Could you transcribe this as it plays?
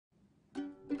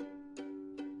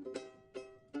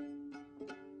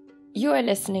You are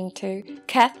listening to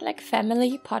Catholic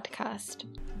Family Podcast.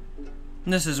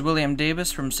 This is William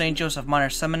Davis from St. Joseph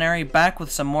Minor Seminary, back with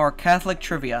some more Catholic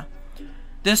trivia.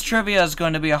 This trivia is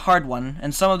going to be a hard one,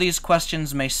 and some of these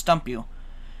questions may stump you.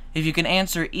 If you can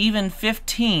answer even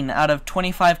 15 out of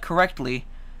 25 correctly,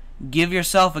 give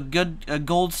yourself a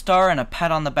gold star and a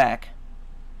pat on the back.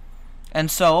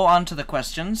 And so, on to the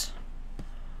questions.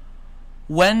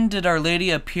 When did Our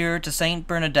Lady appear to Saint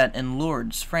Bernadette in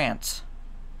Lourdes, France?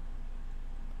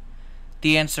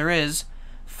 The answer is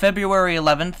February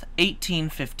 11th,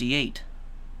 1858.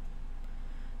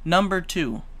 Number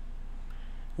 2.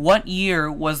 What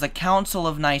year was the Council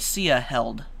of Nicaea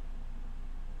held?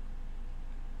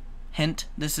 Hint,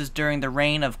 this is during the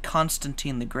reign of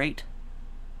Constantine the Great.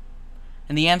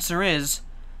 And the answer is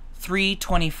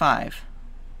 325.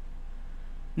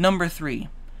 Number 3.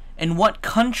 In what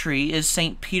country is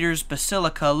St. Peter's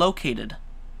Basilica located?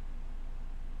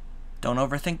 Don't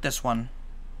overthink this one.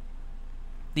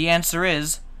 The answer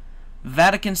is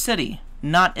Vatican City,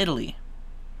 not Italy.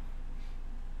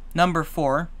 Number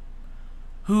 4.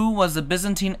 Who was the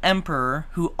Byzantine emperor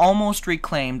who almost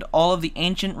reclaimed all of the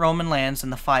ancient Roman lands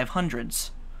in the 500s?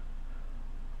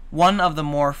 One of the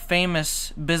more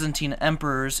famous Byzantine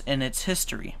emperors in its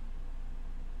history.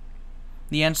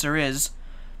 The answer is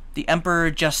the Emperor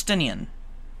Justinian.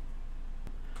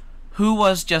 Who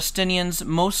was Justinian's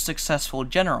most successful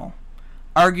general?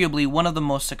 Arguably one of the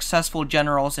most successful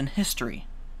generals in history.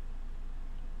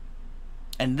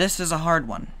 And this is a hard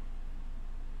one.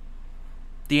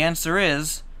 The answer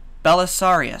is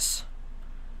Belisarius.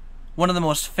 One of the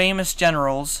most famous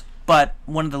generals, but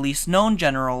one of the least known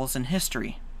generals in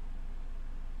history.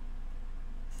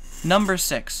 Number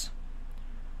 6.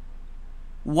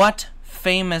 What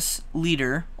famous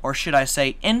leader, or should I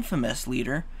say infamous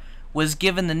leader, was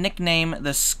given the nickname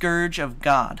the Scourge of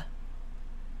God?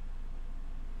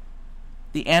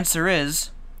 The answer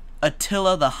is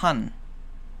Attila the Hun.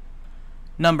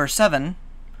 Number 7,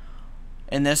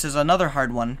 and this is another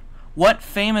hard one. What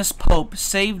famous pope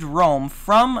saved Rome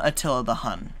from Attila the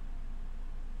Hun?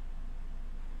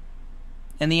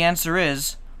 And the answer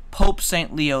is Pope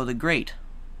St. Leo the Great.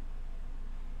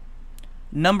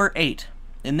 Number 8,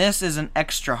 and this is an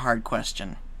extra hard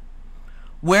question.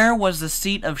 Where was the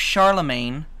seat of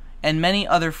Charlemagne and many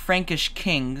other Frankish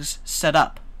kings set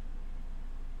up?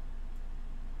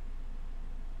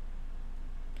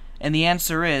 And the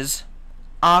answer is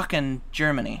Aachen,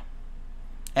 Germany.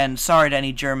 And sorry to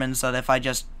any Germans that if I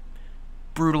just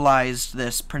brutalized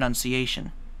this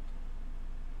pronunciation.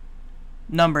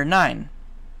 Number 9.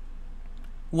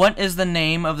 What is the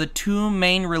name of the two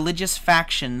main religious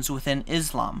factions within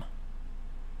Islam?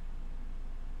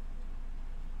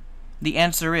 The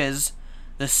answer is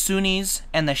the Sunnis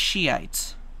and the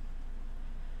Shiites.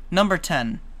 Number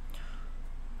 10.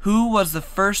 Who was the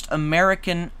first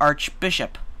American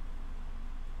archbishop?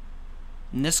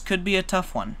 And this could be a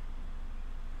tough one.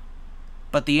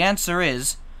 But the answer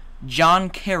is John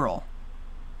Carroll.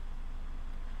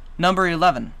 Number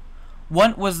 11.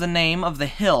 What was the name of the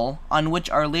hill on which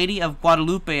Our Lady of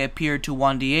Guadalupe appeared to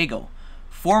Juan Diego,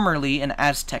 formerly an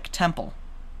Aztec temple?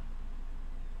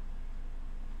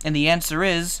 And the answer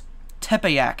is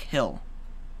Tepeyac Hill.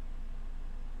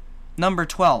 Number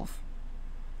 12.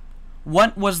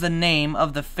 What was the name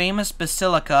of the famous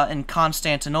basilica in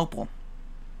Constantinople,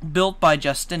 built by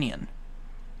Justinian?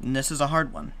 And this is a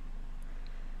hard one.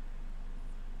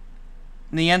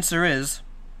 And the answer is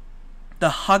the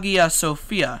Hagia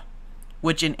Sophia,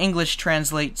 which in English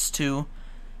translates to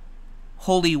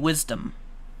Holy Wisdom.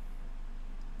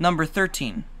 Number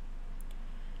 13.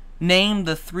 Name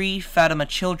the 3 Fatima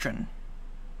children.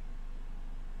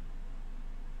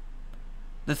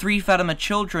 The 3 Fatima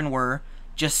children were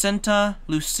Jacinta,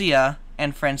 Lucia,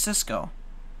 and Francisco.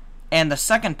 And the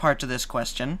second part to this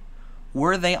question,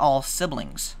 were they all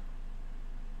siblings?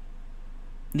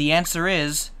 The answer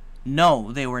is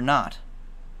no, they were not.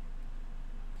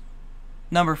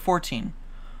 Number 14.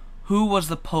 Who was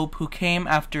the pope who came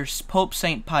after Pope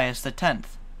St. Pius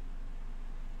X?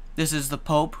 This is the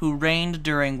pope who reigned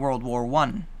during World War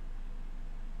I.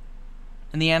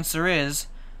 And the answer is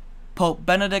Pope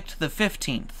Benedict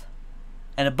XV.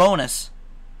 And a bonus,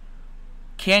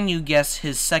 can you guess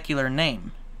his secular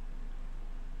name?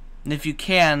 And if you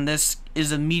can, this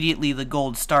is immediately the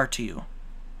gold star to you.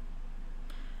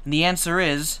 And the answer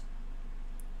is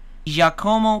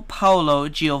Giacomo Paolo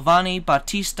Giovanni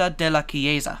Battista della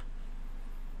Chiesa,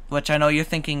 which I know you're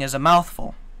thinking is a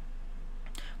mouthful,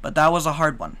 but that was a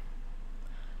hard one.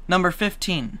 Number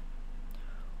 15.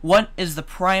 What is the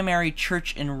primary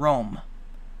church in Rome,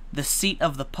 the seat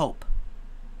of the Pope?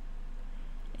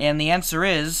 And the answer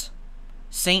is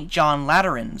St. John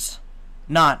Lateran's,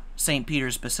 not St.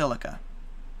 Peter's Basilica.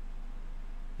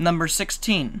 Number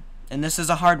 16, and this is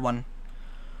a hard one.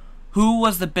 Who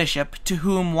was the bishop to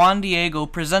whom Juan Diego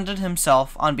presented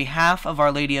himself on behalf of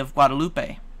Our Lady of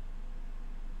Guadalupe?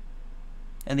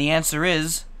 And the answer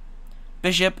is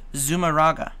Bishop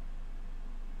Zumarraga.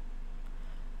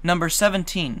 Number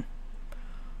 17.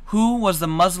 Who was the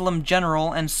Muslim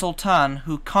general and sultan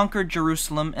who conquered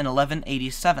Jerusalem in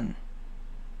 1187?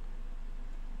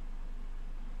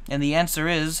 And the answer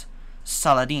is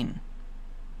Saladin.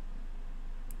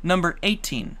 Number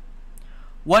 18.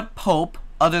 What pope,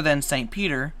 other than St.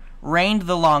 Peter, reigned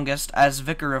the longest as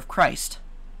Vicar of Christ?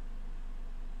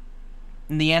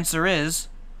 And the answer is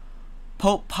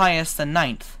Pope Pius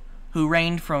IX, who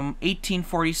reigned from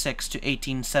 1846 to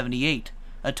 1878,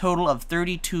 a total of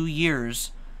 32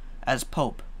 years as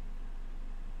Pope.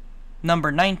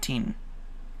 Number 19.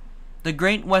 The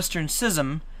Great Western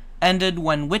Schism ended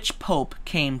when which Pope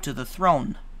came to the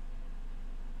throne?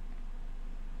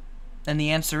 And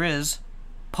the answer is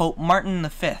Pope Martin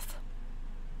V.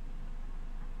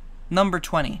 Number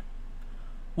 20.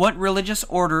 What religious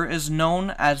order is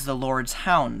known as the Lord's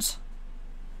Hounds?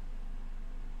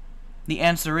 The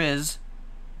answer is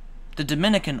the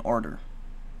Dominican Order.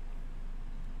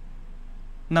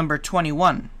 Number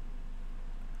 21.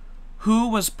 Who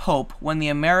was Pope when the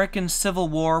American Civil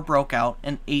War broke out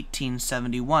in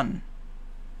 1871?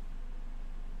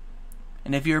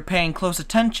 And if you're paying close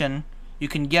attention, you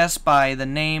can guess by the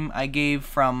name I gave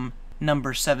from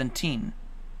number 17.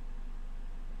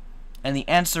 And the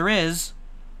answer is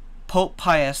Pope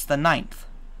Pius IX.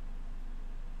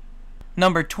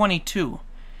 Number 22.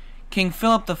 King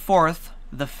Philip IV,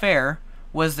 the Fair,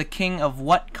 was the king of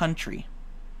what country?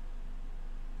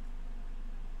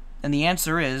 And the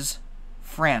answer is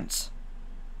France.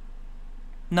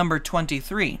 Number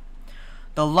 23.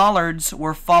 The Lollards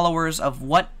were followers of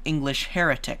what English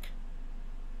heretic?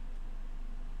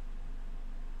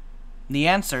 The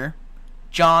answer,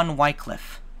 John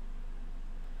Wycliffe.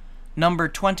 Number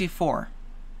 24.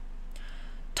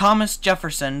 Thomas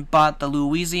Jefferson bought the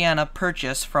Louisiana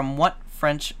Purchase from what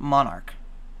French monarch?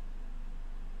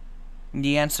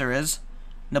 The answer is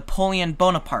Napoleon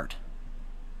Bonaparte.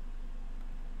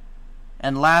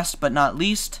 And last but not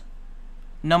least,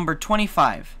 number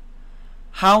 25.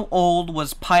 How old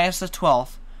was Pius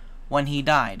XII when he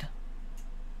died?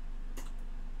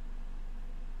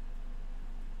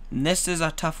 And this is a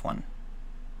tough one.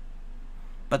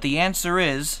 But the answer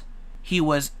is he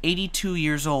was 82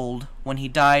 years old when he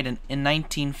died in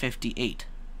 1958.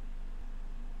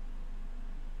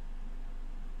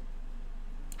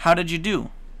 How did you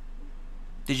do?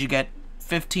 Did you get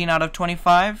 15 out of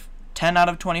 25? 10 out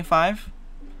of 25?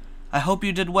 I hope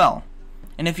you did well.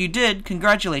 And if you did,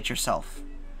 congratulate yourself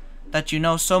that you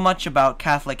know so much about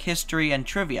Catholic history and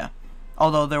trivia,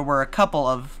 although there were a couple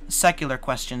of secular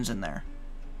questions in there.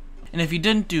 And if you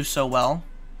didn't do so well,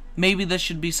 maybe this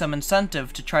should be some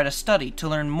incentive to try to study to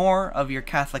learn more of your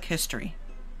Catholic history.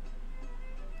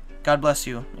 God bless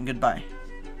you, and goodbye.